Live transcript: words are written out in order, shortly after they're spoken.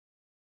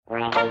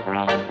Well,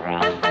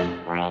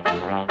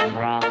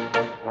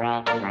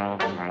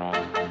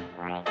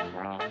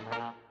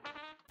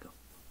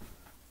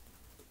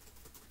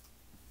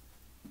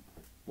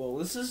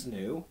 this is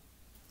new.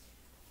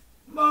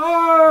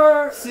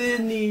 Mark!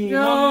 Sydney, Yo,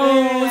 my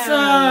man. what's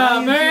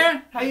up,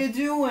 man? How you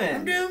doing?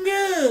 I'm doing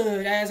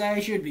good, as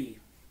I should be.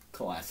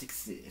 Classic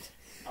Sid.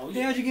 Oh,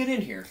 Hey, how'd you get in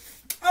here?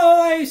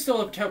 Oh, I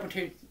stole a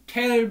teleportation.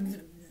 Cut!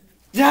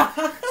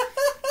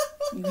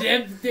 It's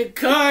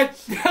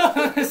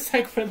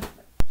like for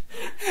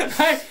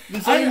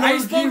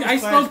I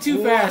spoke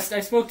too fast. I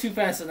spoke too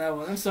fast on that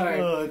one. I'm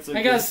sorry. Oh, it's okay.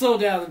 I gotta slow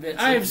down a bit.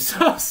 I am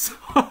so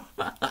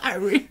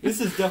sorry.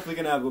 This is definitely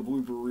gonna have a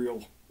blooper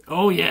reel.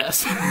 Oh,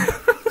 yes.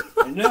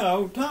 And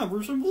now, time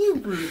for some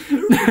bloopers.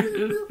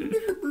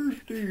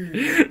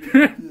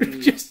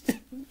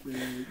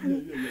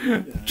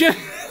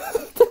 just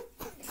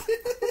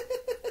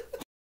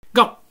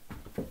go.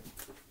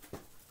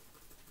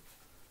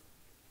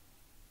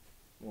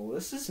 Well,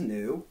 this is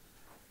new.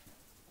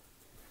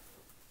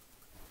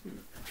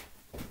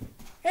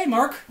 Hey,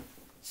 Mark.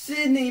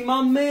 Sydney,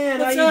 my man,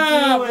 What's how you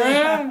up, doing?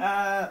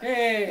 bruh?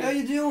 Hey. How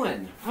you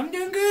doing? I'm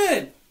doing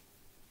good.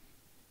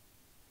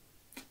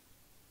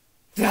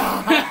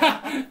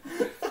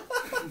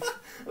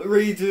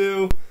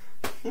 Redo.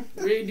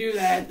 Redo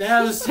that.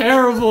 That was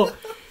terrible.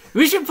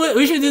 We should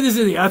do this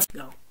in the outside.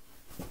 No.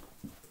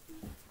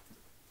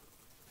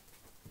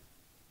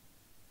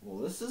 Well,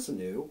 this is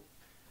new.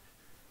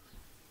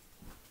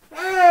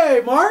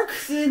 Hey, Mark.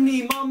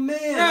 Sydney, my man.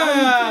 Yeah,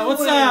 how you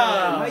what's doing?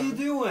 up? How you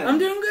doing? I'm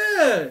doing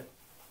good.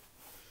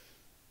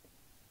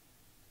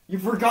 You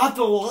forgot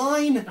the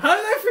line? How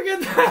did I forget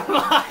that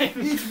line?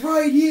 It's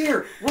right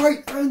here,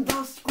 right in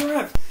the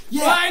script.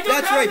 Yeah, Well, I don't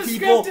that's have right, the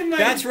people. script in my-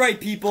 That's right,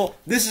 people.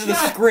 This is the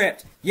Yeah.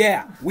 script.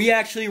 Yeah, we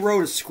actually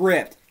wrote a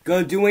script.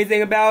 Gonna do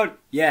anything about it?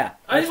 Yeah,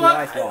 that's what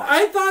I thought.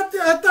 I thought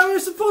we were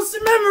supposed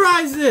to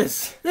memorize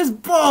this. This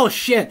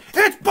bullshit.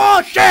 It's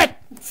bullshit.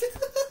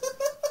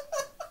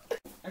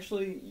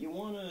 Actually, you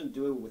wanna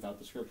do it without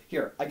the script?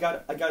 Here, I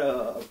got a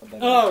better.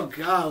 Oh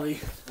golly.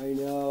 I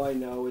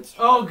know. It's.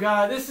 Oh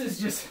god, this is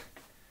just.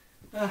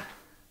 I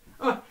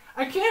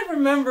can't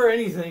remember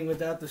anything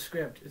without the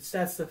script.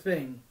 That's the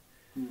thing.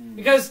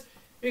 Because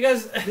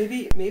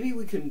maybe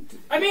we can.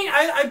 I mean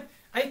I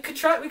could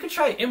try. We could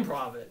try to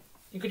improv it.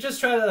 You could just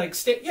try to like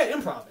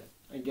improv it.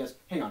 I guess.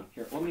 Hang on.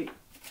 Here, let me.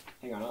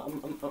 Hang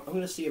on. I'm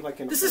gonna see if I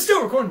can. This is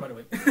still recording, by the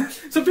way.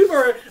 So people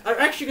are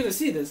actually gonna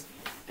see this,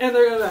 and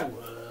they're gonna be like,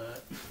 what?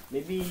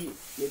 Maybe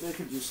I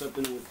could do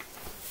something with.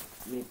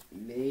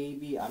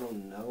 Maybe I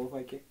don't know if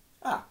I can.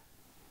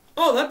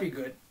 Oh, that'd be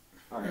good.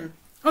 All right.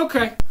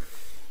 Okay.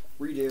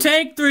 Redo.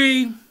 Take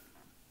 3. I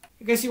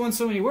guess he wants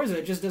so many words that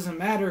it just doesn't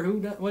matter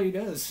what he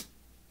does.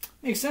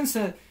 Makes sense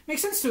to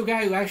a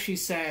guy who actually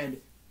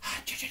said.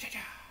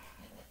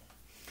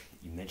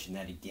 You mentioned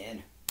that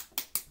again.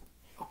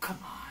 Oh come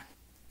on,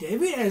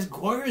 David S.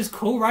 Goyer is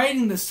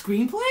co-writing the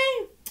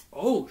screenplay?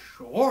 Oh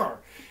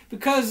sure,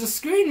 because the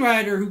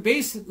screenwriter who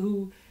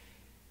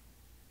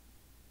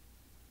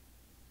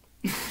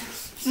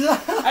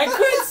I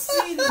couldn't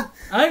see them.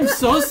 I'm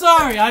so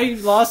sorry. I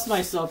lost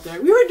myself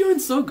there. We were doing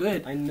so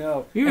good. I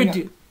know. We were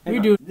doing.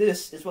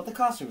 This is what the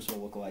costumes will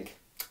look like.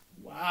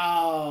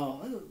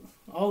 Wow.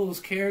 All those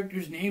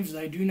characters' names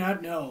I do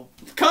not know.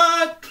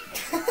 Cut!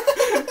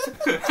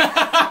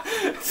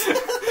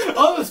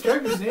 All those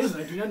characters' names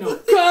I do not know.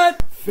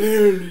 Cut!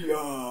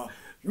 Failure.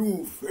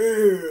 You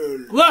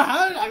failed. Well,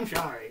 I'm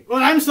sorry.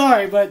 Well, I'm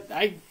sorry, but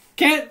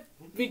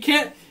we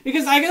can't,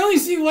 because I can only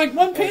see like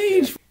one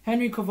page. Okay.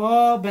 Henry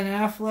Cavill, Ben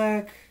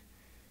Affleck,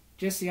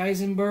 Jesse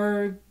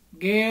Eisenberg,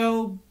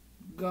 Gally,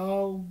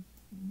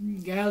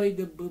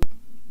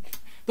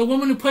 the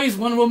woman who plays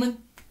Wonder Woman.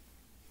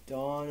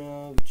 Dawn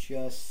of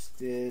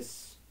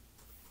Justice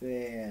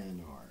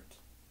fan art.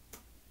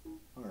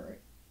 Alright.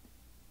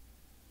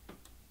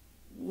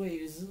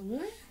 Wait,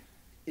 what?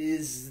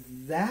 Is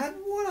that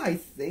what I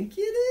think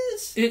it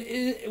is?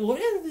 What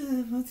are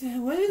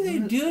they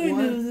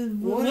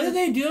doing? What are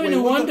they doing Wait,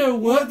 to Wonder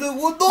Woman?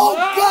 Oh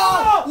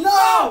God!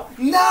 No,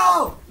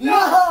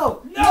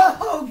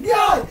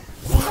 God!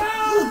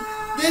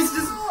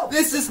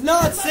 This is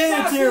not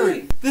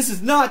sanitary. This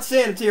is not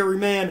sanitary,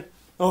 man.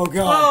 Oh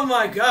God! Oh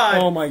my God!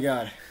 Oh my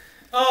God!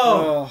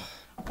 Oh!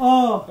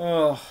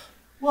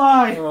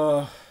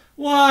 Why?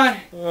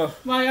 Why?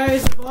 My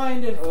eyes are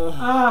blinded.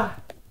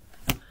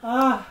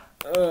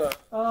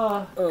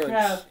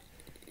 Crap.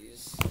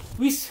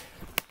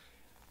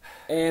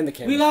 And the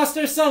camera. We lost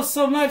ourselves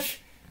so much.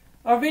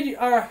 Our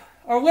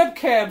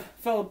webcam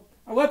fell.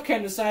 Our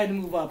webcam decided to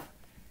move up.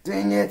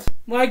 Dang it!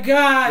 My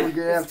God,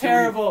 it's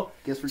terrible.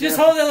 Just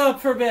hold it up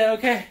for a bit,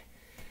 okay?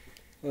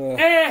 Hold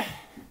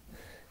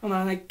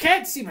on, I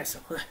can't see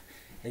myself.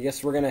 I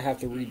guess we're gonna have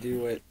to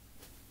redo it.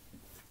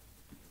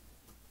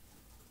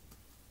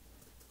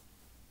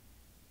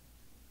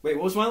 Wait,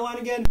 what was my line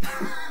again?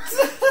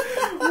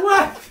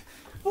 What?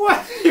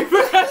 What? You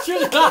forgot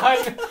your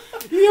line.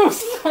 You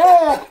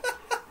said.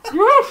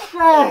 You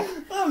said.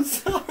 I'm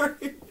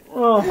sorry.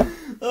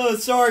 Oh.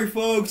 Sorry,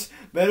 folks.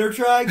 Better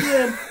try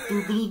again.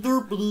 Derp,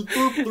 derp, derp,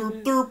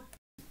 derp, derp.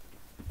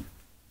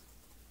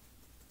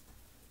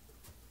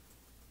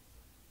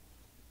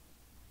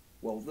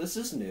 Well, this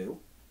is new.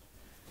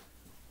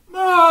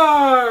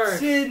 Mark!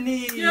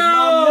 Sydney!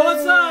 Yo,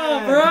 what's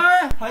up,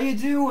 bruh? How you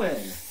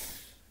doing?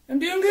 I'm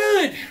doing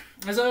good,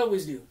 as I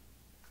always do.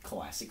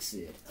 Classic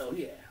Sid. Oh,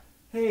 yeah.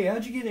 Hey,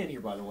 how'd you get in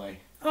here, by the way?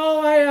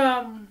 Oh,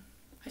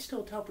 I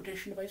stole a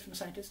teleportation device from a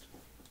scientist.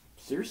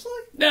 Seriously?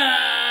 Nah,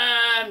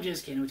 I'm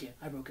just kidding with you.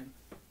 I broke him.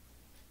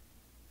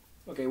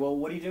 Okay, well,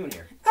 what are you doing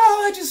here?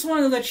 Oh, I just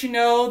wanted to let you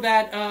know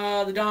that,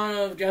 the dawn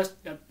of just...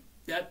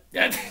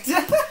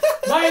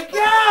 My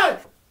God!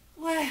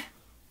 What?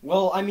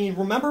 Well, I mean,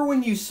 remember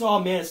when you saw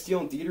Man of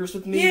Steel in theaters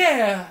with me?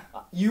 Yeah!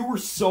 You were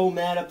so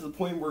mad up to the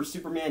point where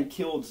Superman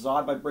killed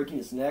Zod by breaking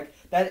his neck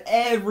that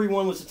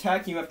everyone was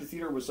attacking you after the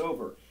theater was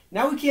over.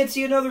 Now we can't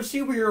see another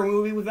superhero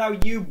movie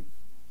without you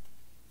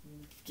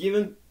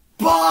giving...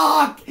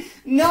 Fuck!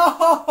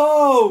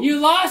 No! You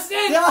lost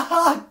it?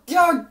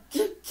 No!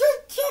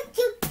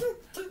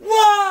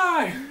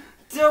 Why?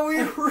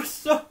 We were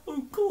so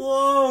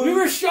close! We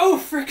were so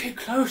freaking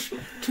close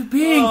to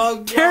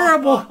being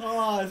terrible.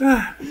 God.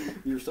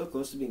 You were so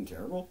close to being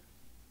terrible?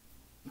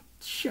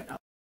 Shut up.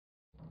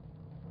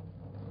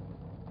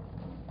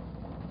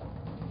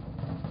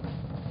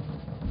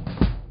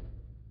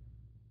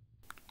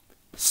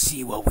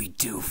 See what we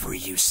do for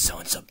you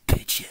sons of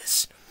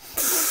bitches.